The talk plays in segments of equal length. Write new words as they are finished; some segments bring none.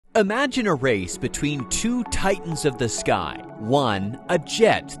Imagine a race between two titans of the sky. One, a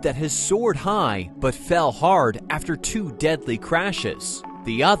jet that has soared high but fell hard after two deadly crashes.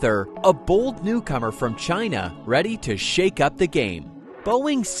 The other, a bold newcomer from China ready to shake up the game.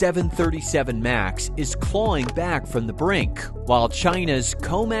 Boeing 737 MAX is clawing back from the brink, while China's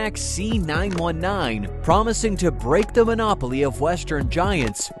COMAC C919, promising to break the monopoly of Western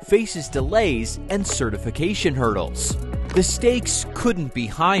giants, faces delays and certification hurdles. The stakes couldn't be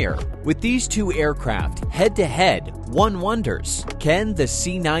higher. With these two aircraft head-to-head, one wonders, can the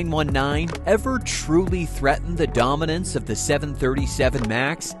C919 ever truly threaten the dominance of the 737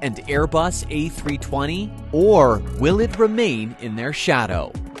 MAX and Airbus A320? Or will it remain in their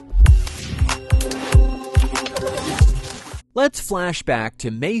shadow? Let's flash back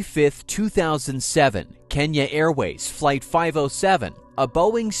to May 5, 2007, Kenya Airways Flight 507. A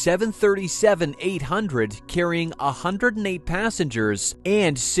Boeing 737-800 carrying 108 passengers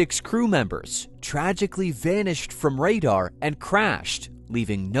and 6 crew members tragically vanished from radar and crashed,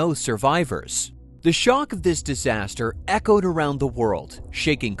 leaving no survivors. The shock of this disaster echoed around the world,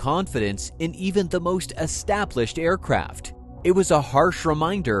 shaking confidence in even the most established aircraft. It was a harsh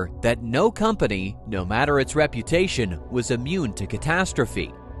reminder that no company, no matter its reputation, was immune to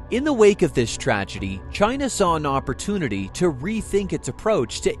catastrophe. In the wake of this tragedy, China saw an opportunity to rethink its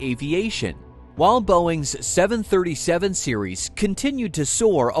approach to aviation. While Boeing's 737 series continued to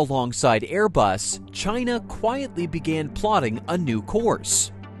soar alongside Airbus, China quietly began plotting a new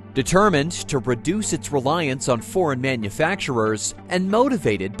course. Determined to reduce its reliance on foreign manufacturers and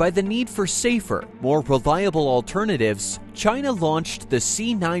motivated by the need for safer, more reliable alternatives, China launched the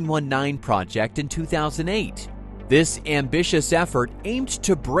C919 project in 2008. This ambitious effort aimed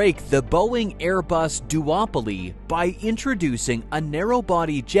to break the Boeing-Airbus duopoly by introducing a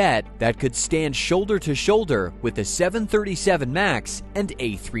narrow-body jet that could stand shoulder to shoulder with the 737 MAX and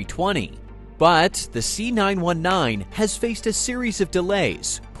A320. But the C919 has faced a series of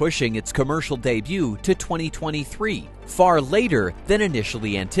delays, pushing its commercial debut to 2023, far later than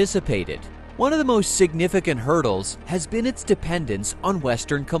initially anticipated. One of the most significant hurdles has been its dependence on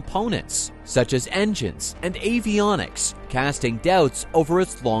Western components, such as engines and avionics, casting doubts over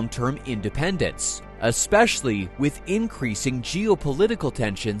its long-term independence, especially with increasing geopolitical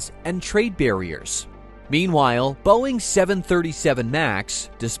tensions and trade barriers. Meanwhile, Boeing's 737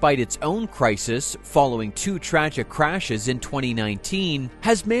 MAX, despite its own crisis following 2 tragic crashes in 2019,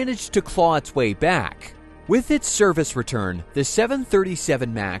 has managed to claw its way back. With its service return, the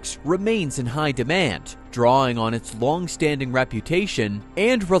 737 MAX remains in high demand, drawing on its long-standing reputation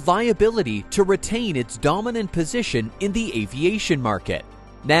and reliability to retain its dominant position in the aviation market.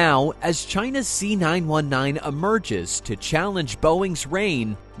 Now, as China's C919 emerges to challenge Boeing's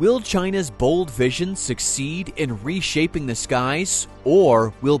reign, will China's bold vision succeed in reshaping the skies?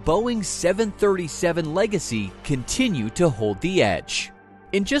 Or will Boeing's 737 legacy continue to hold the edge?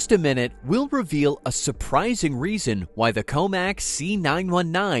 In just a minute, we'll reveal a surprising reason why the COMAC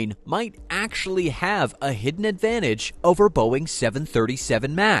C919 might actually have a hidden advantage over Boeing's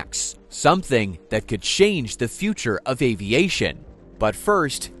 737 MAX, something that could change the future of aviation. But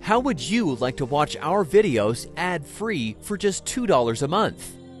first, how would you like to watch our videos ad-free for just $2 a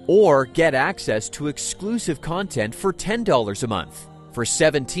month? Or get access to exclusive content for $10 a month? For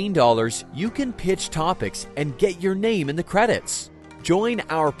 $17, you can pitch topics and get your name in the credits. Join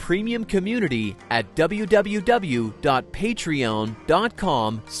our premium community at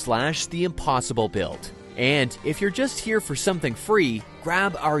www.patreon.com/theimpossiblebuild. And if you're just here for something free,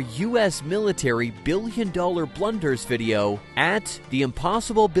 grab our US military billion-dollar blunders video at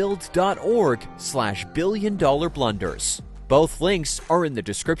theimpossiblebuild.org/billion-dollar-blunders. Both links are in the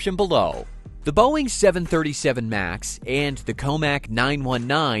description below. The Boeing 737 MAX and the COMAC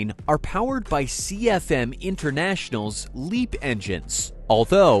 919 are powered by CFM International's LEAP engines,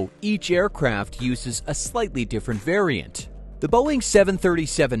 although each aircraft uses a slightly different variant. The Boeing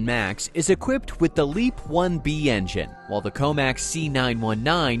 737 MAX is equipped with the LEAP 1B engine, while the COMAC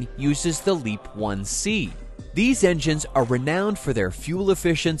C919 uses the LEAP 1C. These engines are renowned for their fuel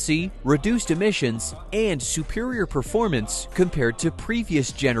efficiency, reduced emissions, and superior performance compared to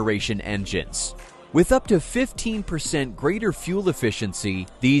previous generation engines. With up to 15% greater fuel efficiency,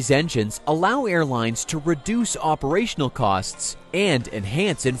 these engines allow airlines to reduce operational costs and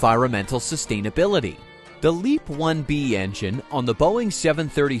enhance environmental sustainability. The LEAP 1B engine on the Boeing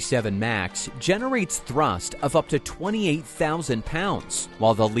 737 MAX generates thrust of up to 28,000 pounds,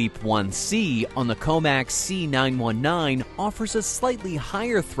 while the LEAP 1C on the COMAC C919 offers a slightly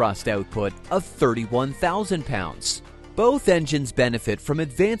higher thrust output of 31,000 pounds. Both engines benefit from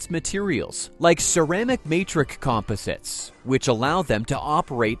advanced materials like ceramic matrix composites, which allow them to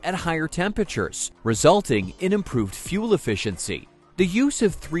operate at higher temperatures, resulting in improved fuel efficiency. The use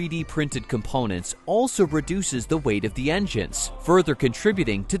of 3D printed components also reduces the weight of the engines, further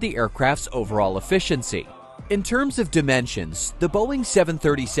contributing to the aircraft's overall efficiency. In terms of dimensions, the Boeing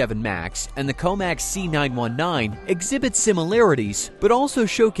 737 MAX and the COMAC C919 exhibit similarities but also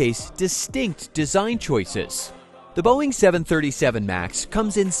showcase distinct design choices. The Boeing 737 MAX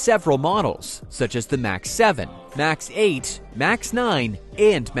comes in several models, such as the MAX 7, MAX 8, MAX 9,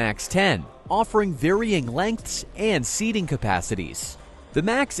 and MAX 10, offering varying lengths and seating capacities. The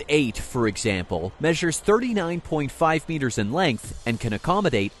MAX 8, for example, measures 39.5 meters in length and can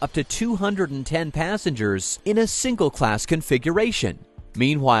accommodate up to 210 passengers in a single-class configuration.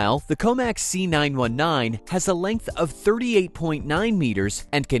 Meanwhile, the COMAC C919 has a length of 38.9 meters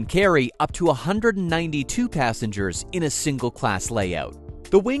and can carry up to 192 passengers in a single-class layout.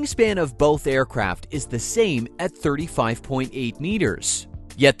 The wingspan of both aircraft is the same at 35.8 meters.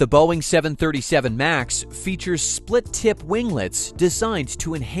 Yet the Boeing 737 MAX features split-tip winglets designed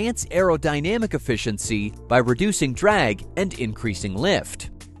to enhance aerodynamic efficiency by reducing drag and increasing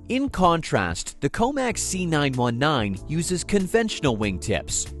lift. In contrast, the COMAC C919 uses conventional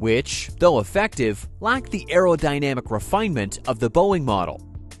wingtips, which, though effective, lack the aerodynamic refinement of the Boeing model.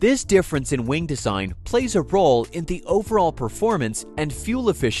 This difference in wing design plays a role in the overall performance and fuel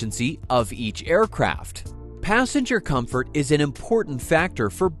efficiency of each aircraft. Passenger comfort is an important factor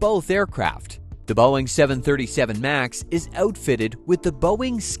for both aircraft. The Boeing 737 MAX is outfitted with the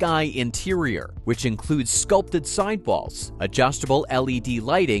Boeing Sky interior, which includes sculpted sidewalls, adjustable LED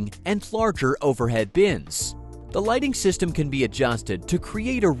lighting, and larger overhead bins. The lighting system can be adjusted to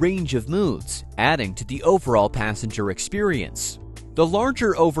create a range of moods, adding to the overall passenger experience. The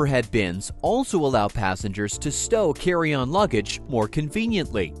larger overhead bins also allow passengers to stow carry-on luggage more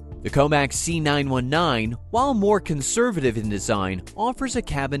conveniently. The COMAC C919, while more conservative in design, offers a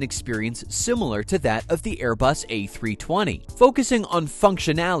cabin experience similar to that of the Airbus A320, focusing on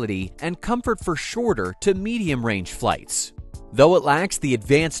functionality and comfort for shorter to medium-range flights. Though it lacks the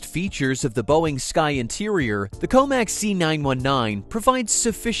advanced features of the Boeing Sky interior, the COMAC C919 provides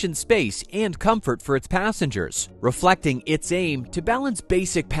sufficient space and comfort for its passengers, reflecting its aim to balance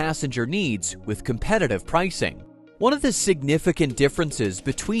basic passenger needs with competitive pricing. One of the significant differences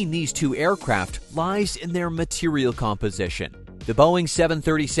between these two aircraft lies in their material composition. The Boeing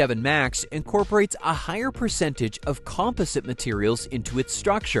 737 MAX incorporates a higher percentage of composite materials into its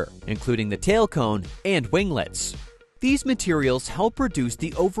structure, including the tail cone and winglets. These materials help reduce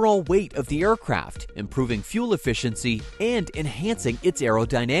the overall weight of the aircraft, improving fuel efficiency and enhancing its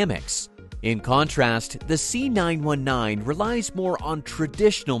aerodynamics. In contrast, the C919 relies more on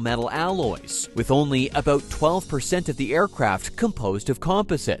traditional metal alloys, with only about 12% of the aircraft composed of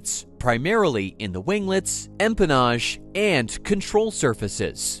composites, primarily in the winglets, empennage, and control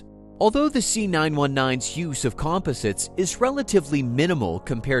surfaces. Although the C919's use of composites is relatively minimal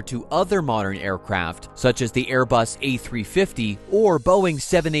compared to other modern aircraft, such as the Airbus A350 or Boeing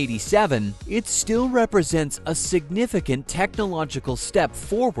 787, it still represents a significant technological step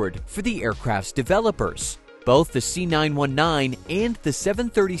forward for the aircraft's developers. Both the C919 and the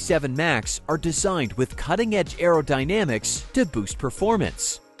 737 MAX are designed with cutting-edge aerodynamics to boost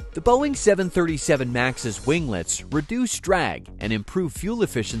performance. The Boeing 737 MAX's winglets reduce drag and improve fuel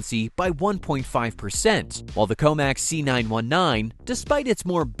efficiency by 1.5%, while the COMAC C919, despite its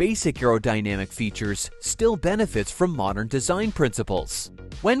more basic aerodynamic features, still benefits from modern design principles.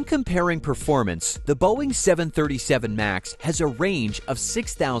 When comparing performance, the Boeing 737 MAX has a range of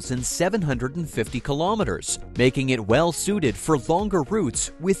 6,750 kilometers, making it well suited for longer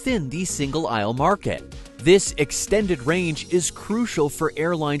routes within the single-aisle market. This extended range is crucial for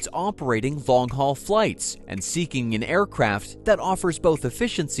airlines operating long-haul flights and seeking an aircraft that offers both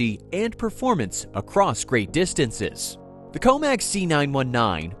efficiency and performance across great distances. The COMAC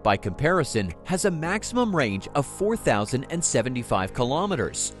C919, by comparison, has a maximum range of 4,075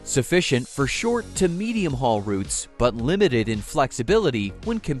 kilometers, sufficient for short to medium-haul routes but limited in flexibility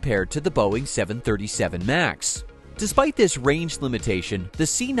when compared to the Boeing 737 MAX. Despite this range limitation, the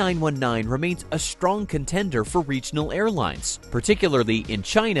C919 remains a strong contender for regional airlines, particularly in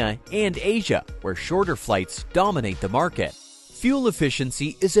China and Asia, where shorter flights dominate the market. Fuel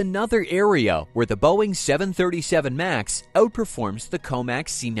efficiency is another area where the Boeing 737 MAX outperforms the COMAC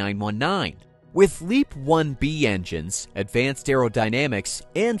C919. With LEAP-1B engines, advanced aerodynamics,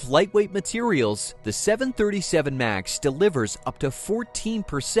 and lightweight materials, the 737 MAX delivers up to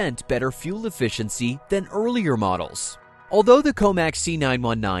 14% better fuel efficiency than earlier models. Although the COMAC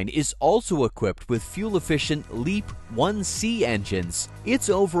C919 is also equipped with fuel-efficient LEAP 1C engines, its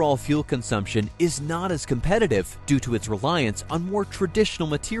overall fuel consumption is not as competitive due to its reliance on more traditional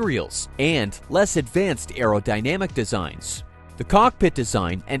materials and less advanced aerodynamic designs. The cockpit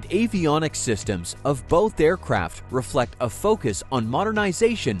design and avionics systems of both aircraft reflect a focus on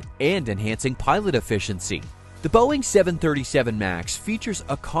modernization and enhancing pilot efficiency. The Boeing 737 MAX features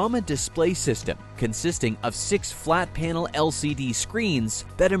a common display system consisting of 6 flat-panel LCD screens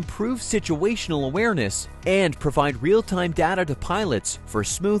that improve situational awareness and provide real-time data to pilots for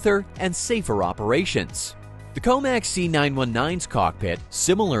smoother and safer operations. The COMAC C919's cockpit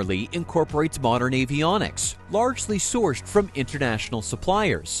similarly incorporates modern avionics, largely sourced from international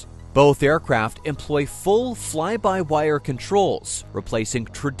suppliers. Both aircraft employ full fly-by-wire controls, replacing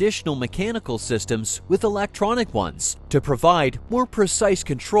traditional mechanical systems with electronic ones to provide more precise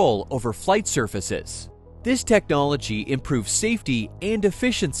control over flight surfaces. This technology improves safety and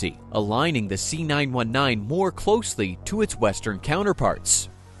efficiency, aligning the C919 more closely to its Western counterparts.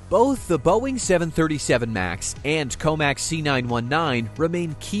 Both the Boeing 737 MAX and COMAC C919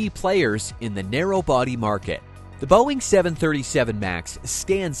 remain key players in the narrow-body market. The Boeing 737 MAX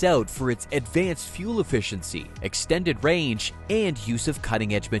stands out for its advanced fuel efficiency, extended range, and use of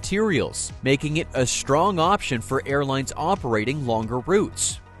cutting-edge materials, making it a strong option for airlines operating longer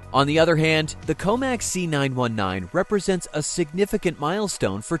routes. On the other hand, the COMAC C919 represents a significant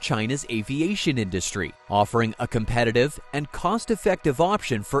milestone for China's aviation industry, offering a competitive and cost-effective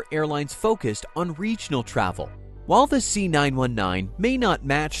option for airlines focused on regional travel. While the C919 may not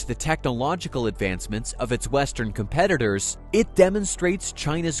match the technological advancements of its Western competitors, it demonstrates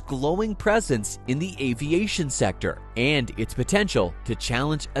China's growing presence in the aviation sector and its potential to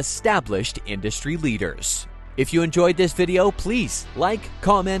challenge established industry leaders. If you enjoyed this video, please like,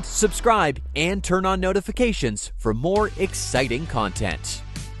 comment, subscribe, and turn on notifications for more exciting content.